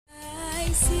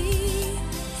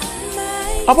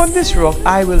Upon this rock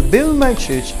I will build my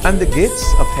church, and the gates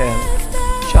of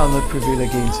hell shall not prevail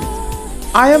against it.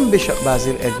 I am Bishop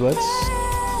Basil Edwards.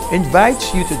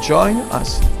 Invites you to join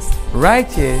us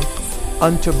right here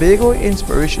on Tobago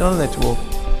Inspirational Network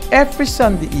every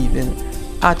Sunday evening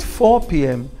at 4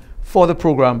 p.m. for the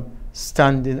program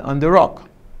Standing on the Rock.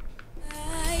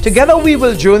 Together we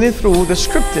will journey through the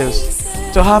scriptures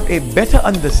to have a better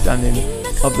understanding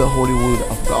of the Holy Word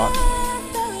of God.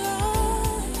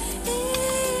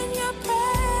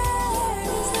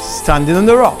 Standing on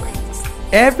the Rock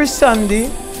every Sunday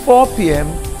 4 p.m.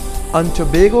 on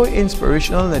Tobago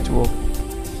Inspirational Network.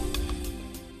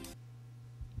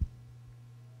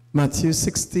 Matthew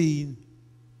 16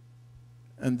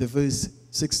 and the verse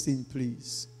 16,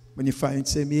 please. When you find it,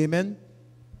 say me amen.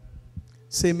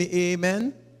 Say me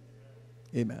amen.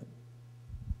 Amen.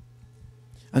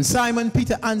 And Simon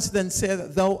Peter answered and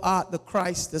said, Thou art the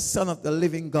Christ, the Son of the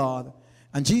living God.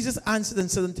 And Jesus answered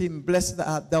and said unto him, Blessed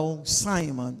art thou,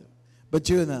 Simon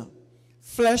Bar-Jonah,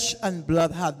 flesh and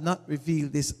blood had not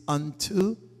revealed this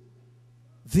unto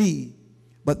thee,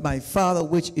 but my Father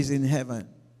which is in heaven.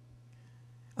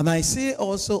 And I say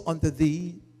also unto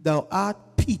thee, Thou art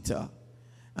Peter,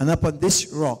 and upon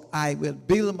this rock I will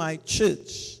build my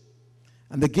church,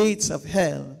 and the gates of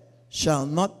hell shall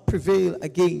not prevail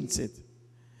against it.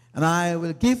 And I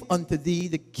will give unto thee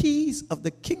the keys of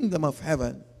the kingdom of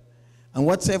heaven. And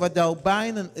whatsoever thou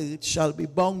bind on earth shall be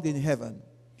bound in heaven,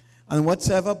 and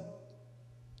whatsoever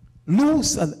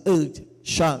loose on earth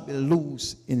shall be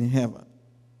loose in heaven.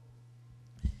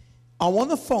 I want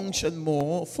to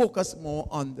focus more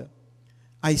on the,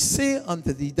 I say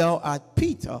unto thee, Thou art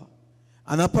Peter,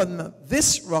 and upon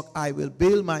this rock I will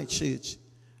build my church,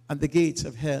 and the gates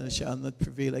of hell shall not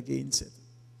prevail against it.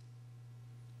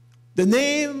 The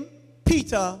name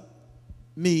Peter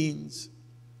means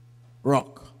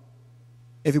rock.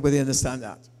 Everybody understand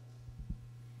that?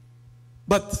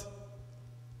 But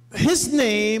his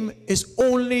name is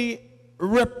only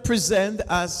represented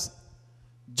as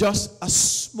just a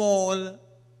small,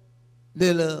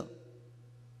 little,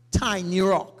 tiny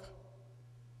rock.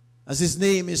 As his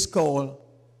name is called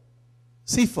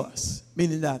Cephas,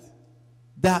 meaning that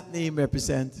that name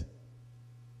represents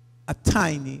a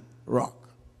tiny rock.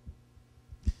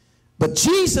 But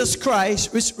Jesus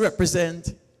Christ, which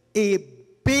represents a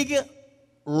big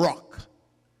rock.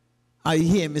 Are you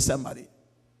hearing me, somebody?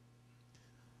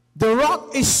 The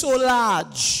rock is so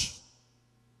large,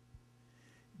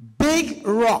 big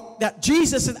rock, that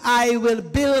Jesus said, I will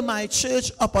build my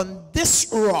church upon this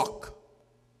rock,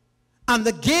 and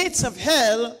the gates of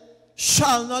hell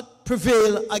shall not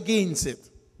prevail against it.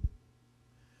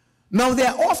 Now, there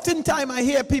are oftentimes I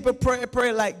hear people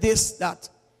pray like this, that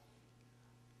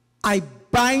I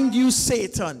bind you,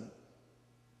 Satan.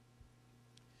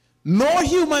 No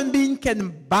human being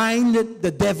can bind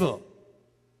the devil.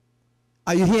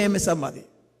 Are you hearing me, somebody?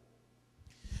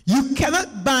 You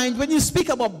cannot bind. When you speak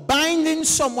about binding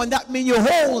someone, that means you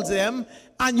hold them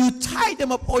and you tie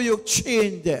them up or you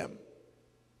chain them.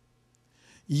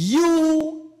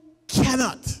 You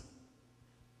cannot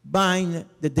bind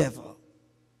the devil.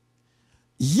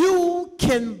 You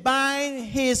can bind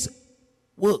his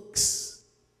works,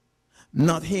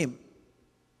 not him.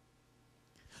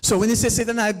 So when he says,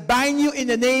 Satan, I bind you in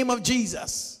the name of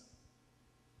Jesus.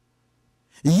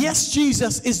 Yes,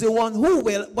 Jesus is the one who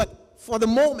will, but for the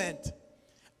moment,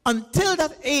 until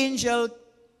that angel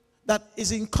that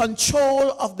is in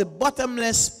control of the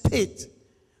bottomless pit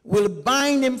will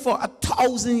bind him for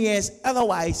 1,000 years,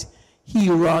 otherwise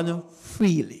he run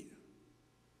freely.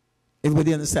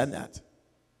 Everybody understand that?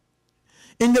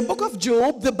 In the book of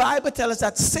Job, the Bible tells us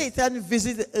that Satan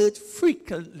visits the earth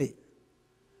frequently,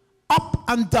 up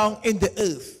and down in the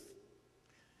earth.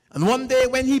 And one day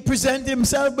when he presented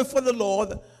himself before the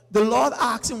Lord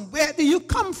asked him, where do you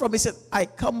come from? He said, I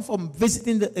come from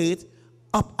visiting the earth,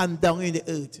 up and down in the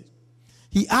earth.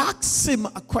 He asked him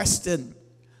a question.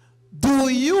 Do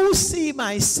you see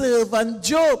my servant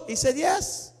Job? He said,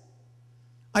 yes.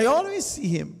 I always see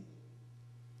him.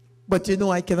 But you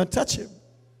know I cannot touch him.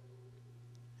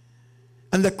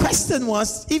 And the question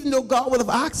was, even though God would have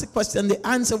asked the question, the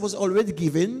answer was already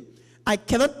given. I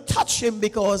cannot touch him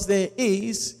because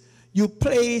you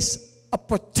place a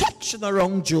protection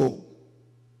around Job.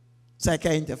 So I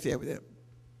can't interfere with him.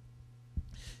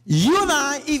 You and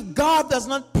I, if God does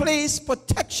not place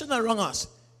protection around us,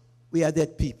 we are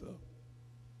dead people.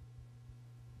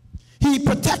 He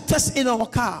protects us in our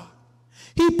car.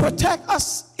 He protects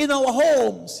us in our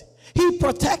homes. He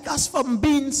protects us from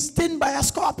being stung by a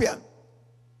scorpion.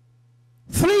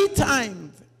 3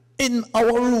 times in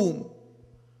our room,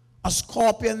 a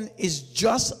scorpion is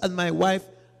just on my wife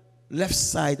left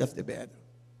side of the bed.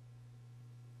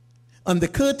 On the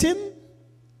curtain,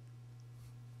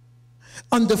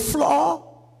 on the floor,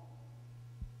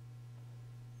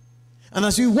 and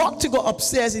as we walk to go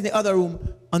upstairs in the other room,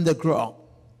 on the ground.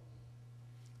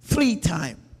 3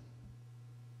 times.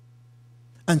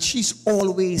 And she's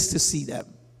always to see them.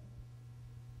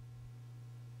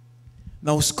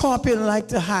 Now, scorpions like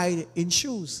to hide in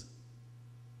shoes.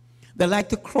 They like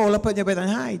to crawl up on your bed and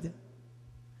hide.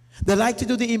 They like to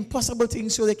do the impossible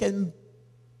things so they can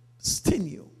sting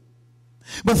you.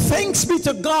 But thanks be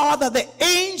to God that the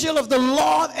angel of the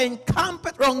Lord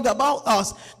encampeth round about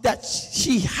us, that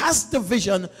she has the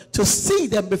vision to see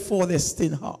them before they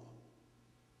sting her.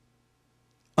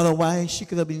 Otherwise, she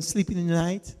could have been sleeping in the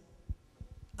night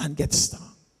and get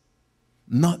stung,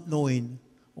 not knowing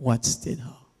what sting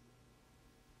her.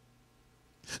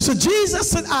 So Jesus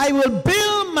said, I will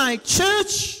build my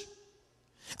church,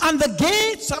 and the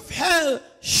gates of hell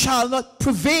shall not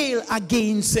prevail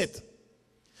against it.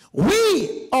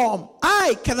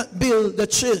 I cannot build the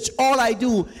church. All I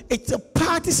do is to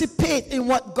participate in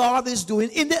what God is doing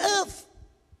in the earth.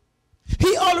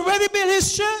 He already built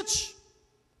his church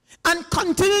and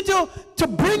continue to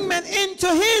bring men into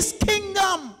his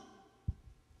kingdom.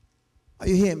 Are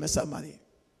you hearing me, somebody?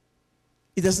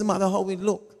 It doesn't matter how we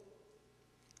look.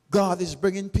 God is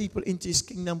bringing people into his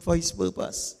kingdom for his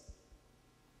purpose.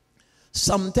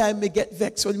 Sometimes we get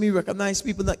vexed when we recognize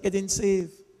people not getting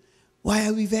saved. Why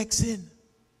are we vexing?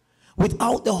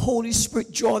 Without the Holy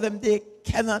Spirit draw them, they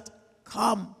cannot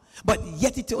come. But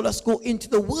yet he told us, go into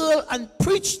the world and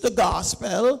preach the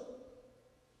gospel,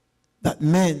 that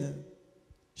men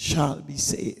shall be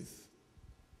saved.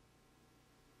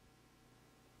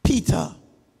 Peter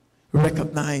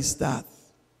recognized that.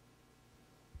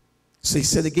 So he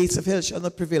said, the gates of hell shall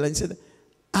not prevail. And he said,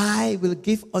 I will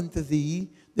give unto thee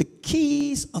the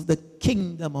keys of the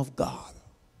kingdom of God.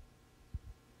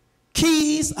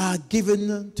 Keys are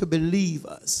given to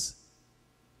believers.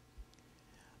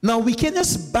 Now, we can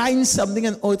just bind something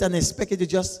on earth and expect it to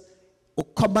just, or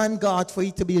command God for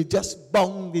it to be just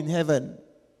bound in heaven.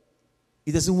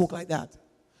 It doesn't work like that.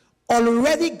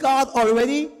 God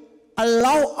already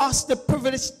allowed us the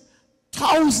privilege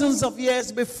thousands of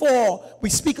years before. We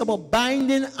speak about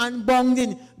binding and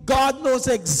bounding. God knows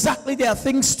exactly there are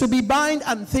things to be bound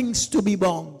and things to be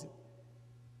bound.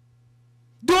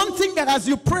 Don't think that as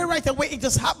you pray right away, it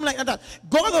just happens like that.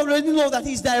 God already knows that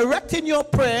he's directing your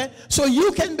prayer, so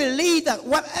you can believe that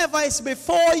whatever is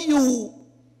before you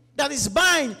that is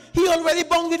bind, he already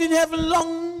bound it in heaven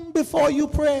long before you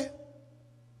pray.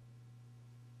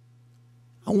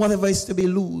 And whatever is to be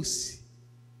loose,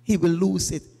 he will loose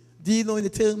it. Do you know in the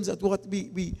terms of what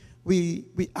we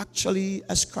actually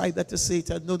ascribe that to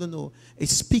Satan? No.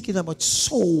 It's speaking about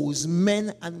souls,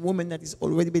 men and women that is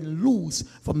already been loose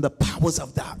from the powers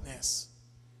of darkness.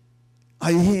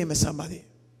 Are you hearing me, somebody?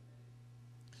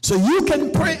 So you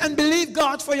can pray and believe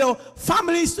God for your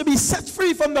families to be set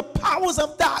free from the powers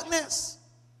of darkness.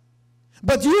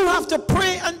 But you have to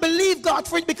pray and believe God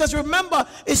for it, because remember,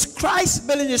 it's Christ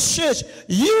building his church.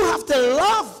 You have to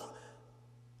love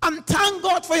and thank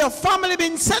God for your family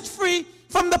being set free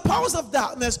from the powers of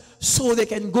darkness, so they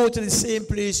can go to the same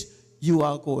place you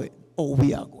are going, or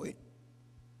we are going.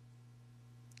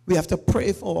 We have to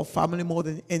pray for our family more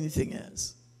than anything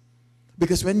else.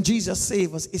 Because when Jesus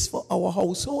saved us, it's for our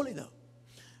household. You know?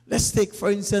 Let's take, for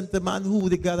instance, the man who,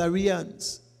 the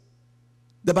Gadareans.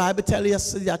 The Bible tells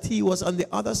us that he was on the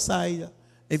other side,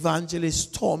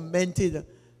 evangelist, tormented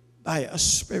by a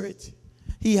spirit.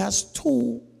 He has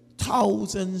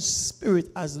 2,000 spirits,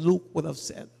 as Luke would have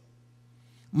said.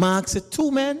 Mark said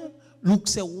 2 men, Luke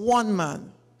said 1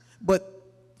 man. But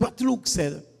what Luke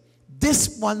said,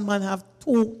 this 1 man have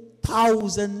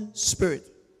 2,000 spirits.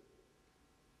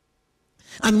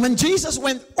 And when Jesus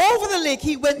went over the lake,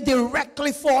 he went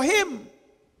directly for him.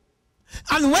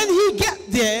 And when he got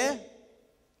there,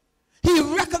 he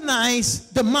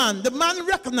recognized the man. The man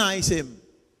recognized him.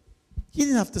 He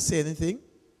didn't have to say anything.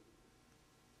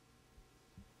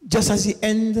 Just as he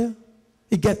ended,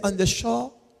 he got on the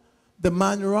shore. The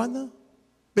man ran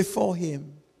before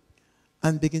him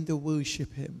and began to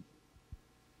worship him.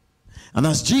 And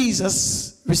as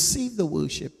Jesus received the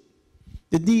worship,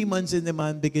 the demons in the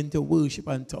man began to worship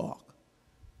and talk.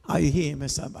 Are you hearing me,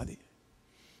 somebody?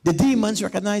 The demons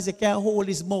recognize they can't hold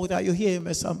his mouth. Are you hearing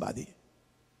me, somebody?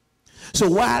 So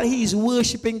while he's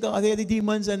worshiping God, the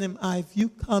demons and him, have you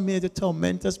come here to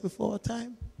torment us before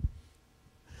time?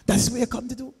 That's what you come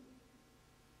to do.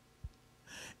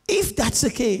 If that's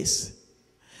the case,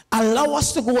 allow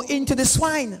us to go into the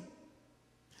swine.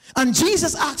 And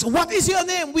Jesus asked, what is your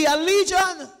name? We are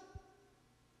legion.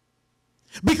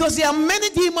 Because there are many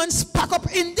demons packed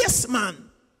up in this man.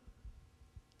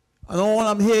 And all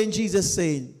I'm hearing Jesus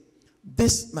saying,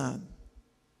 this man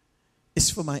is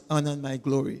for my honor and my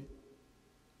glory.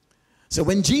 So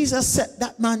when Jesus set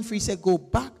that man free, he said, go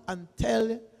back and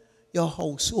tell your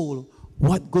household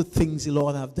what good things the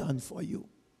Lord have done for you.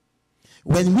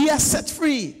 When we are set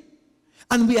free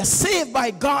and we are saved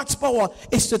by God's power,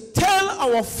 is to tell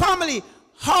our family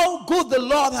how good the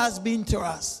Lord has been to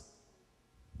us.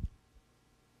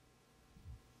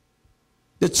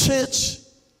 The church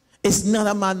is not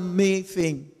a man-made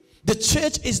thing. The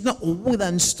church is not wood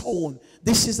and stone.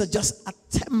 This is just a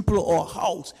temple or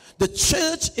house. The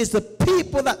church is the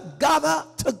people that gather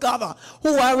together,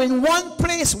 who are in one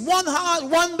place, one heart,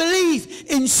 one belief,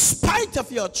 in spite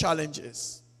of your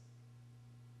challenges.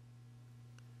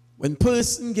 When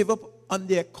person give up on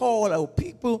their call, or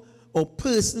people or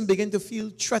person begin to feel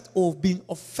threat or being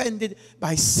offended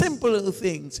by simple little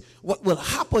things, what will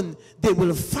happen? They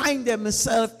will find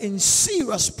themselves in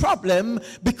serious problem,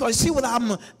 because see what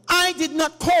happened? I did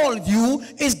not call you,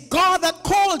 it's God that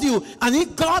called you. And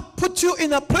if God put you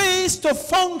in a place to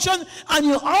function and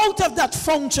you're out of that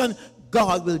function,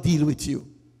 God will deal with you.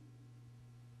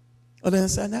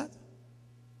 Understand that?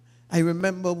 I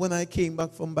remember when I came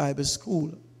back from Bible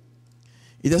school,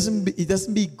 it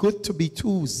doesn't be good to be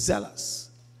too zealous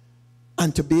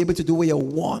and to be able to do what you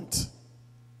want.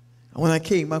 And when I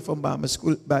came back from Bible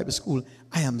school,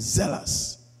 I am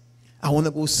zealous. I want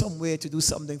to go somewhere to do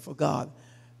something for God.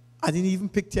 I didn't even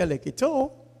pick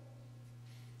Lekito,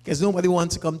 because nobody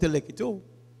wants to come to Lekito.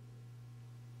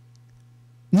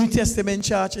 New Testament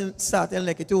church started in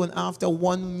Lekito, and after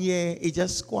 1 year, it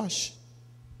just squashed.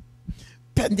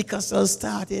 Pentecostal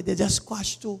started, they just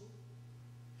squashed too.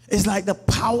 It's like the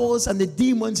powers and the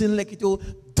demons in Lekito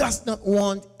does not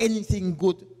want anything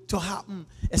good to happen,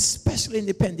 especially in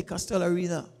the Pentecostal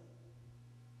arena.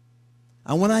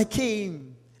 And when I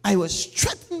came, I was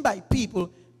threatened by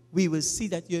people. We will see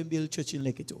that you're in Bill Church in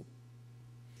Lekito.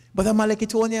 But I'm a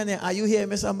Lekitonian. Are you here,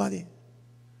 me somebody?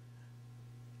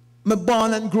 I'm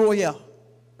born and grow here,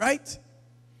 right?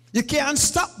 You can't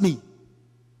stop me.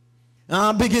 And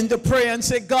I begin to pray and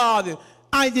say, God,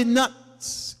 I did not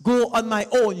go on my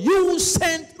own. You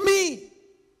sent me.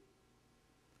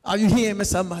 Are you hearing me,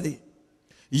 somebody?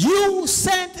 You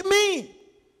sent me.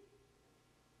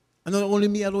 And not only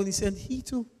me alone, he sent he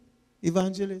too,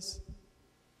 evangelist.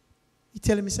 He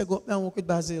telling me, say, go up there and work with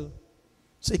Basil.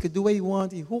 So he could do what he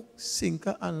want. He hook,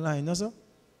 sinker, and line. No, sir?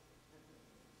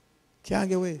 Can't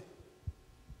get away.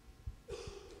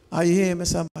 Are you hearing me,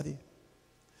 somebody?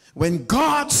 When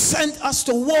God sent us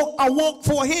to walk a walk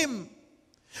for him,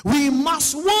 we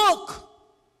must work.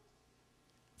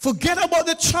 Forget about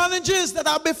the challenges that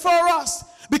are before us.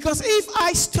 Because if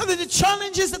I study the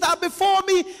challenges that are before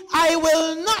me, I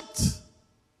will not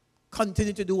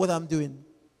continue to do what I'm doing.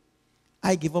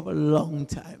 I give up a long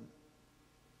time.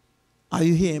 Are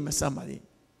you hearing me, somebody?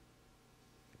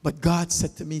 But God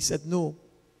said to me, he said, no.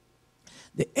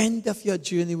 The end of your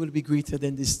journey will be greater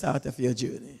than the start of your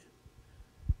journey.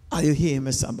 Are you hearing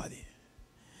me, somebody?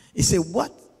 He said,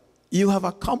 what you have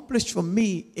accomplished for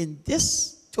me in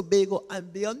this Tobago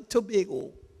and beyond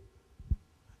Tobago,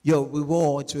 your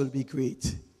rewards will be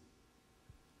great.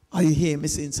 Are you hearing me,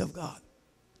 saints of God?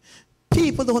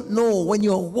 People don't know when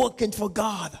you're working for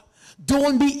God.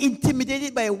 Don't be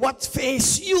intimidated by what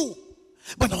face you,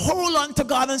 but hold on to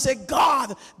God and say,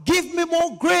 God, give me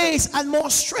more grace and more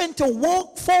strength to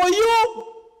work for you.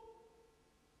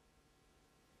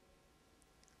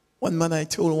 One man I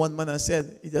told, one man I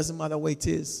said, it doesn't matter what it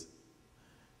is.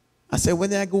 I said,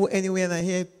 when I go anywhere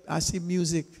and I see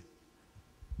music,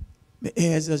 my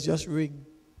ears just ring.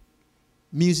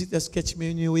 Music just catch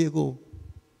me anywhere you go.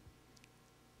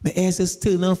 My ears just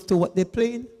turn off to what they're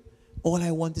playing. All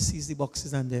I want to see is the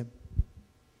boxes on them.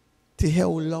 To hear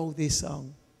how loud they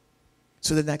sing.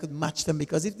 So that I could match them.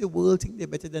 Because if the world think they're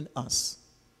better than us.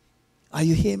 Are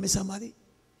you hearing me, somebody?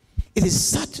 It is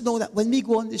sad to know that when we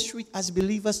go on the street as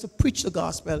believers to preach the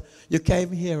gospel, you can't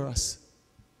even hear us.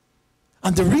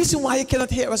 And the reason why you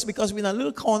cannot hear us, because we're in a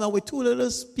little corner with two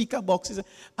little speaker boxes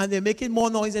and they're making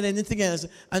more noise than anything else.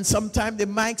 And sometimes the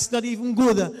mic's not even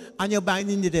good and you're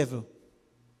binding the devil.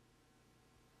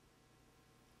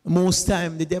 Most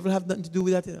time, the devil have nothing to do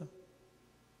with that. You know?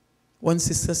 One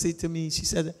sister said to me, she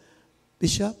said,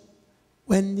 Bishop,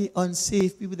 when the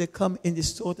unsafe people, they come in the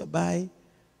store to buy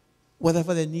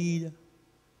whatever they need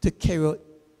to carry out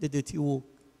the dirty work,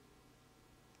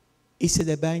 he said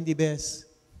they're buying the best.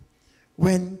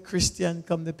 When Christians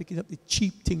come, they're picking up the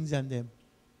cheap things on them.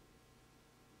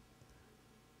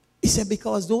 He said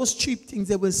because those cheap things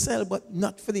they will sell, but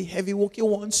not for the heavy work he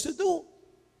wants to do.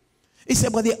 He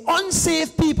said, but the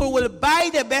unsaved people will buy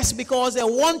the best because they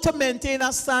want to maintain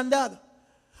a standard.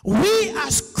 We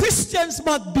as Christians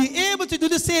must be able to do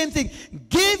the same thing.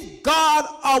 Give God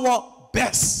our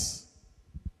best.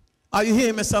 Are you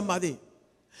hearing me, somebody?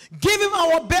 Give him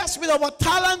our best with our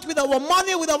talent, with our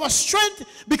money, with our strength.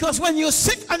 Because when you're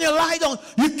sick and you lie down,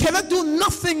 you cannot do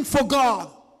nothing for God.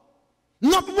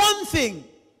 Not one thing.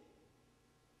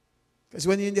 Because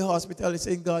when you're in the hospital, you're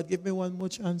saying, God, give me one more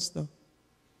chance now.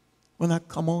 When I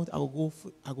come out, I will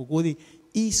go the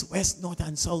east, west, north,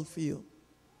 and south for you.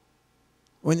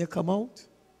 When you come out,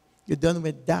 you're done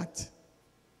with that.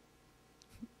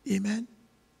 Amen.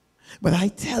 But I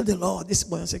tell the Lord this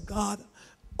morning, I say, God,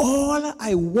 all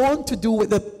I want to do with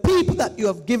the people that you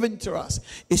have given to us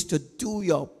is to do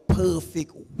your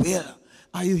perfect will.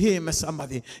 Are you hearing me,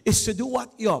 somebody? It's to do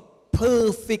what? Your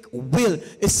perfect will.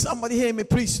 Is somebody hearing me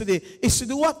preach today? It's to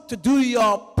do what? To do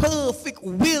your perfect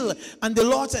will. And the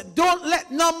Lord said, don't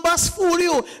let numbers fool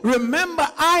you. Remember,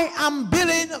 I am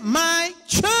building my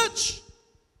church.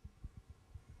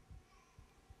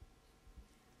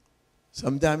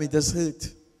 Sometimes it does hurt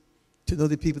to know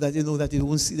the people that you know that you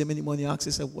won't see them anymore and you ask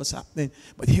yourself what's happening.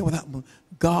 But hear what happened.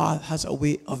 God has a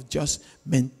way of just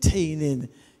maintaining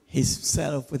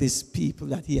himself with his people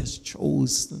that he has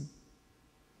chosen.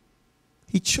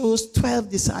 He chose 12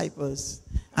 disciples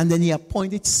and then he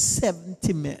appointed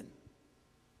 70 men.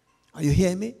 Are you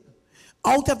hearing me?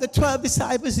 Out of the 12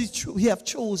 disciples he have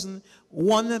chosen,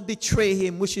 one betray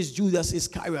him, which is Judas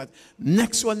Iscariot.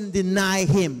 Next one deny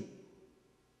him.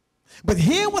 But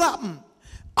hear what happened.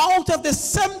 Out of the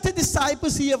 70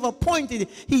 disciples he have appointed,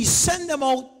 he sent them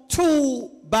out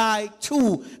 2 by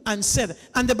 2 and said,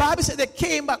 and the Bible said they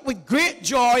came back with great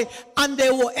joy and they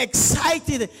were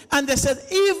excited and they said,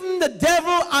 even the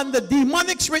devil and the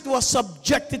demonic spirit was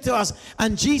subjected to us.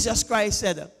 And Jesus Christ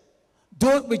said,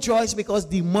 don't rejoice because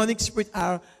demonic spirits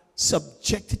are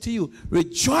subjected to you.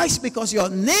 Rejoice because your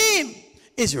name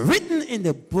is written in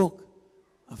the book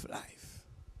of life.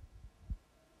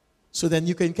 So then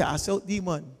you can cast out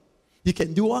demon. You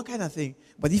can do all kind of things.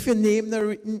 But if your name not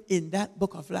written in that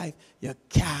book of life, you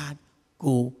can't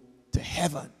go to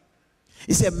heaven.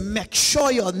 He said, make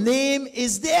sure your name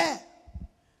is there.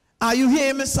 Are you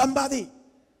hearing me, somebody?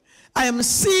 I am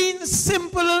seeing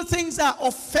simple little things that are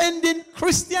offending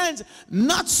Christians.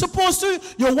 Not supposed to.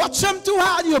 You watch them too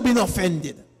hard, you've been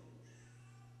offended.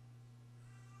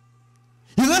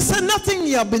 You don't say nothing,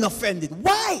 you have been offended.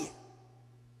 Why?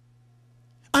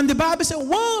 And the Bible says,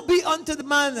 woe be unto the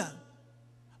man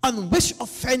on which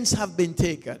offense have been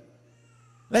taken.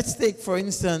 Let's take, for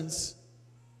instance,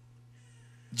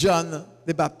 John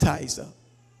the Baptizer.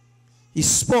 He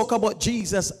spoke about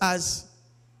Jesus as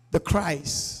the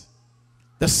Christ,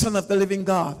 the Son of the living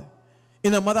God.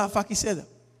 In a matter of fact, he said,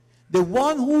 the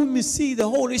one whom you see the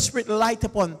Holy Spirit light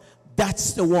upon,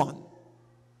 that's the one.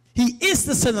 He is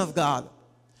the Son of God.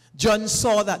 John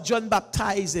saw that. John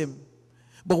baptized him.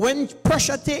 But when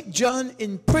pressure take John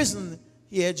in prison,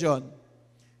 here John,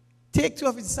 take 2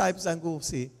 of his disciples and go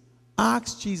say,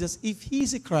 ask Jesus if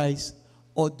he's the Christ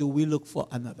or do we look for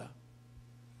another?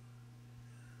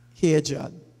 Here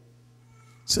John.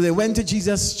 So they went to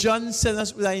Jesus. John sent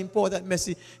us with an important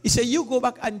message. He said, you go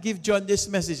back and give John this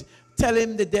message. Tell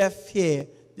him the deaf hear,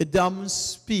 the dumb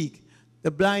speak, the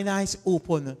blind eyes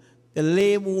open, the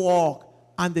lame walk,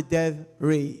 and the dead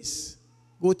raise.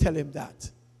 Go tell him that.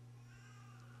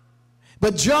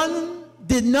 But John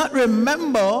did not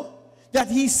remember that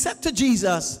he said to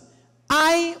Jesus,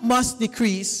 I must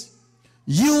decrease,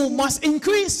 you must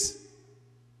increase.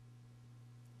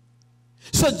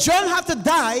 So John had to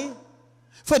die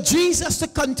for Jesus to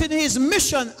continue his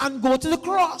mission and go to the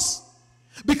cross.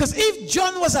 Because if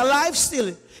John was alive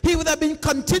still, he would have been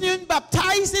continuing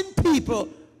baptizing people.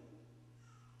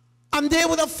 And they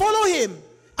would have followed him.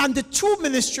 And the two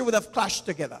ministries would have clashed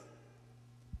together.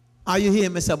 Are you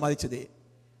hearing me, somebody, today?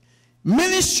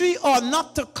 Ministry or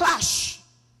not to clash.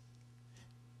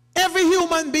 Every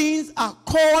human being are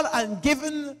called and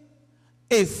given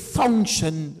a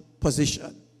function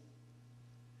position.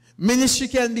 Ministry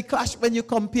can be clashed when you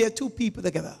compare two people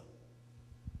together.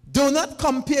 Do not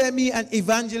compare me and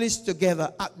evangelist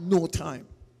together at no time.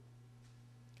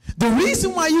 The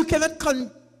reason why you cannot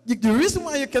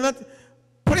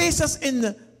place us in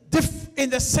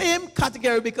the same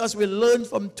category because we learn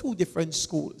from two different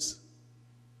schools.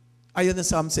 I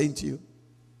understand what I'm saying to you.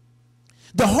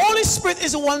 The Holy Spirit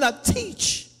is the one that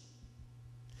teach.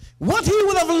 What he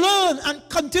would have learned and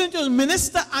continue to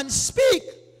minister and speak,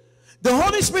 the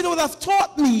Holy Spirit would have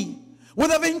taught me,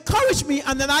 would have encouraged me,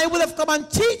 and then I would have come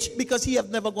and teach because he have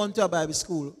never gone to a Bible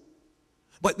school.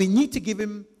 But we need to give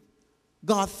him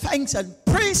God thanks and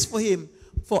praise for him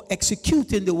for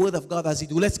executing the word of God as he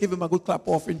do. Let's give him a good clap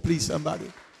offering, please,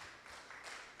 somebody.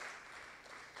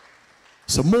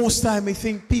 So most time I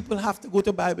think people have to go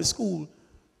to Bible school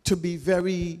to be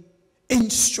very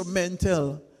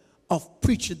instrumental of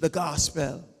preaching the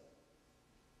gospel.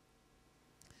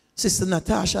 Sister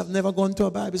Natasha, I've never gone to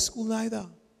a Bible school either.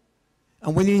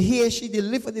 And when you hear she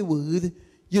deliver the word,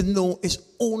 you know it's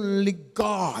only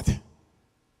God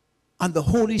and the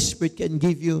Holy Spirit can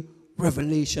give you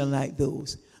revelation like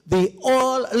those. They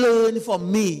all learn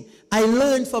from me. I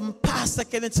learned from Pastor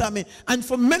Kenneth Sammy and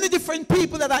from many different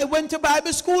people that I went to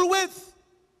Bible school with.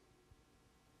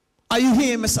 Are you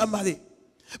hearing me, somebody?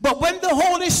 But when the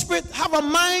Holy Spirit have a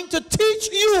mind to teach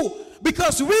you,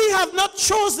 because we have not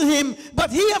chosen him,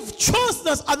 but he have chosen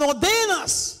us and ordained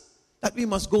us, that we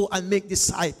must go and make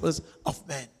disciples of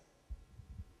men.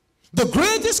 The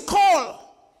greatest call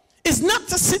is not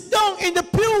to sit down in the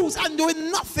pews and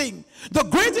doing nothing. The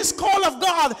greatest call of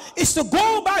God is to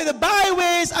go by the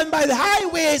byways and by the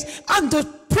highways and to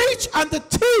preach and to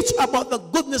teach about the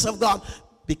goodness of God,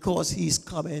 because he's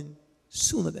coming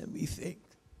sooner than we think.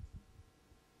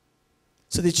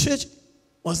 So the church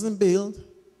wasn't built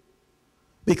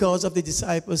because of the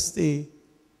disciples stay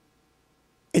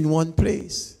in one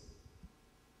place.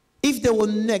 If they were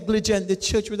negligent, the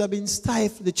church would have been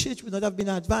stifled. The church would not have been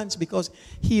advanced, because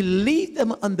he left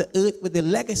them on the earth with the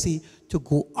legacy to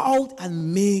go out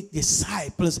and make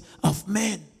disciples of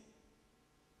men.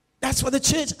 That's what the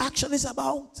church action is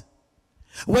about.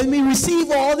 When we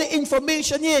receive all the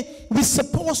information here, we're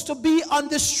supposed to be on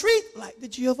the street like the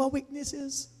Jehovah's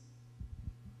Witnesses.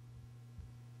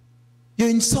 You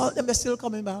insult them, they're still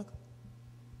coming back.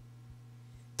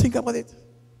 Think about it.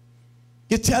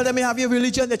 You tell them you have your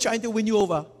religion, they're trying to win you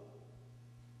over.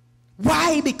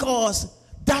 Why? Because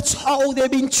that's how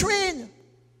they've been trained.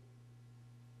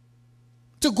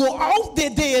 To go out there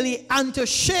daily and to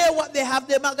share what they have in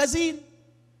their magazine.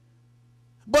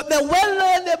 But they well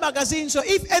learn their magazine, so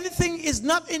if anything is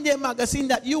not in their magazine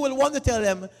that you will want to tell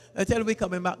them, they'll tell them we're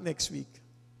coming back next week.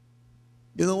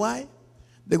 You know why?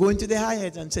 They go into their high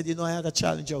heads and said, you know, I had a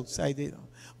challenge outside there.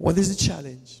 What is the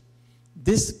challenge?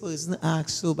 This person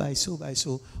asks so by so by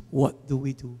so, what do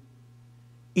we do?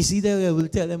 It's either I will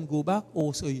tell them go back,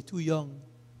 or so you're too young.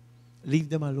 Leave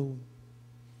them alone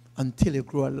until you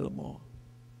grow a little more.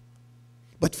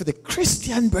 But for the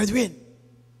Christian brethren,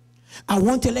 I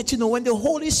want to let you know, when the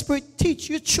Holy Spirit teach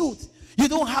you truth, you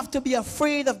don't have to be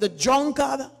afraid of the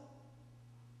drunkard,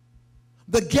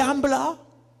 the gambler,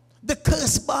 the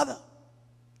cursed brother,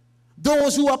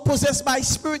 those who are possessed by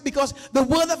spirit, because the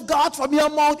word of God from your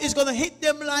mouth is going to hit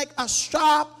them like a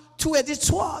sharp two-edged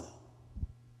sword.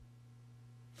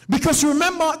 Because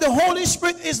remember, the Holy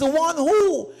Spirit is the one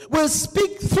who will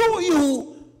speak through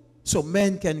you so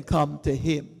men can come to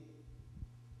him.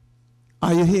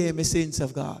 Are you hearing me, saints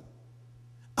of God?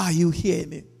 Are you hearing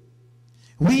me?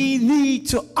 We need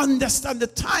to understand the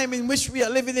time in which we are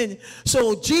living in.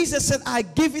 So Jesus said, I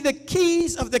give you the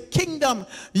keys of the kingdom.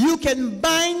 You can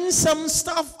bind some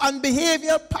stuff and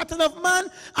behavior pattern of man,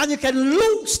 and you can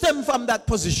loose them from that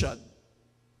position.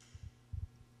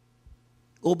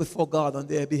 Go before God on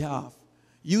their behalf.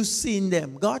 You've seen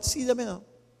them. God sees them, you know.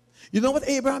 You know what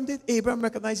Abraham did? Abraham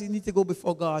recognized he needed to go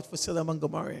before God for Sodom and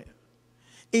Gomorrah.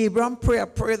 Abraham prayed a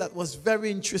prayer that was very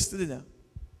interesting in him.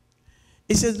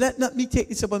 He says, let not me take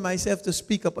this upon myself to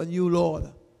speak upon you, Lord.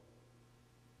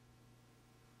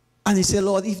 And he said,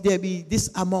 Lord, if there be this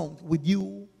amount, would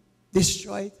you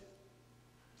destroy it?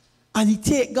 And he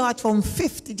take God from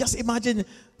 50, just imagine,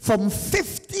 from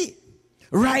 50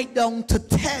 right down to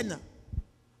 10.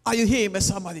 Are you hearing me,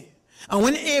 somebody? And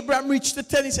when Abraham reached to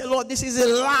 10, he said, Lord, this is the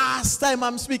last time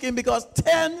I'm speaking, because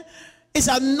 10 is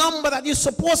a number that you're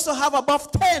supposed to have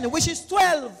above 10, which is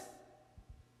 12.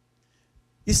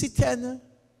 You see, 10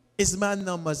 is man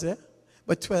numbers, eh?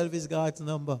 But 12 is God's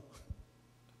number.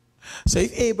 So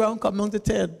if Abraham come down to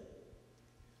 10,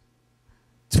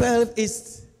 12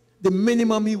 is the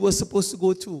minimum he was supposed to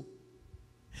go to.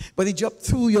 But he dropped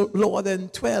through your lower than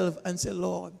 12 and said,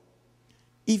 Lord,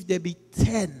 if there be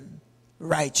 10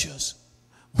 righteous,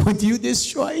 would you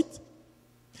destroy it?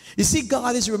 You see,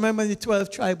 God is remembering the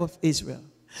 12 tribes of Israel.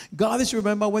 God is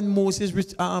remembering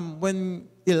when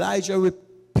Elijah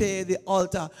repaired the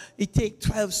altar, he take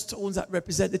 12 stones that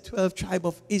represent the 12 tribes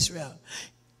of Israel.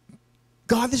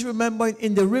 God is remembering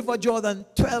in the river Jordan,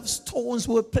 12 stones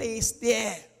were placed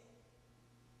there.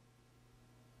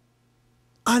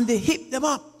 And they hit them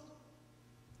up.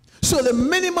 So the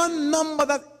minimum number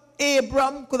that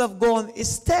Abraham could have gone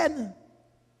is 10.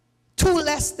 2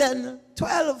 less than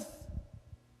 12.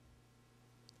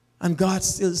 And God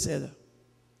still said,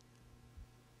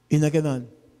 in Aganon.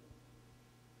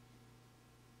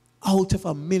 Out of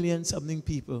 1 million something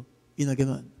people in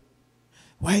Aganon.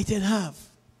 Why didn't have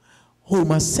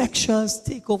homosexuals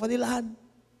take over the land?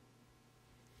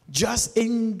 Just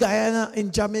in Guyana,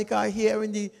 in Jamaica, here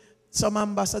in the some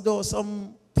ambassador,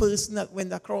 some person that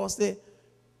went across there,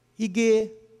 he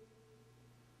gay.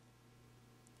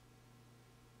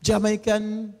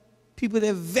 Jamaican people,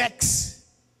 they vex.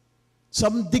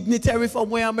 Some dignitary from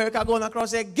where America going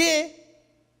across, they're gay.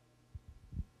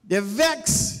 They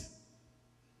vex.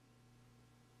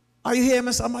 Are you hearing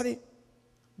me, somebody?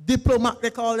 Diplomat,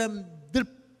 they call them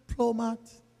diplomat.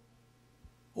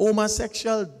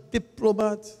 Homosexual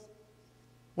diplomat.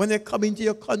 When they come into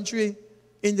your country,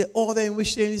 in the order in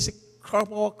which they is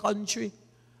our country.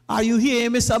 Are you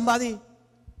hearing me, somebody?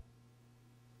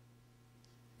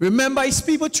 Remember, his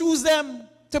people choose them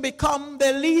to become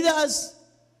their leaders.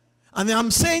 And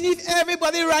I'm saying if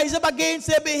everybody rise up against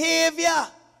their behavior,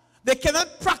 they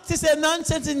cannot practice their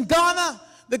nonsense in Ghana.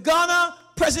 The Ghana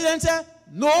president said,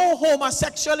 no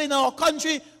homosexual in our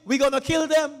country, we're going to kill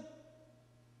them.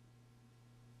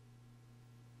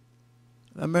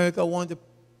 America want to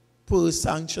put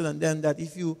sanction and then that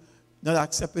if you not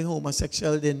accepting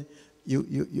homosexual, then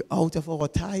you're out of our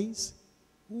ties.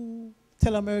 Ooh,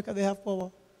 tell America they have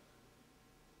power.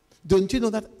 Don't you know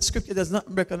that scripture does not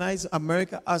recognize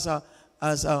America as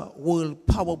a world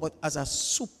power, but as a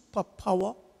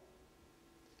superpower?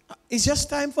 It's just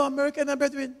time for America, and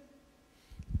brethren.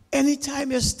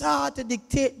 Anytime you start to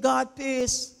dictate God's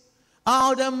pace,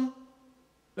 all them,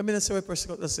 let me not say what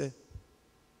Prescott will say.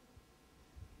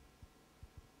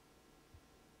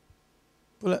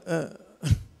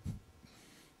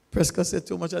 Prescott said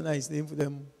too much a nice name for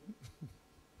them.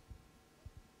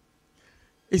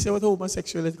 He said what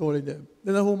homosexual is calling them.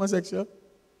 They're not homosexual.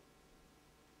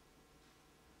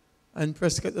 And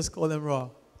Prescott just called them raw.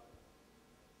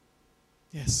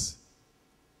 Yes.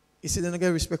 He said they don't get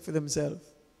respect for themselves.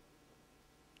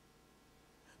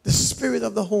 The spirit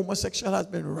of the homosexual has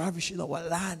been ravishing our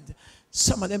land.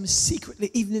 Some of them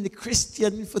secretly, even in the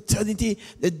Christian fraternity,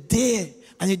 they're there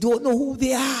and you don't know who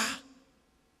they are.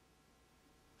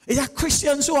 Is that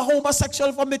Christians who are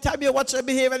homosexual from the time you watch their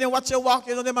behavior and you watch their walk,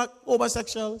 you know them are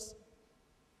homosexuals?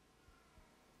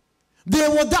 They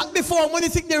were that before, and when you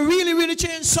think they really, really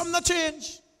change, some not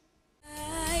change.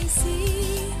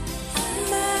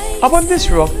 Upon this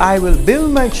rock I will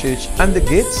build my church, and the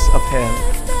gates of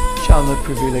hell shall not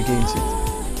prevail against it.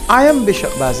 I am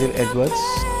Bishop Basil Edwards.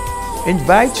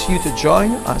 Invites you to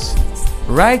join us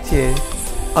right here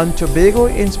on Tobago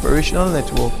Inspirational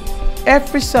Network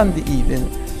every Sunday evening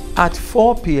at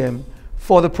 4 p.m.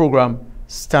 for the program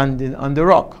Standing on the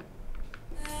Rock.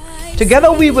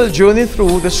 Together we will journey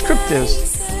through the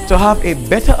scriptures to have a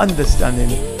better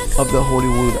understanding of the Holy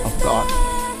Word of God.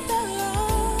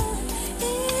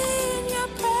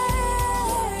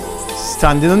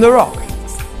 Standing on the Rock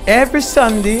every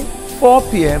Sunday 4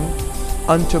 p.m.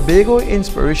 on Tobago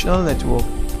Inspirational Network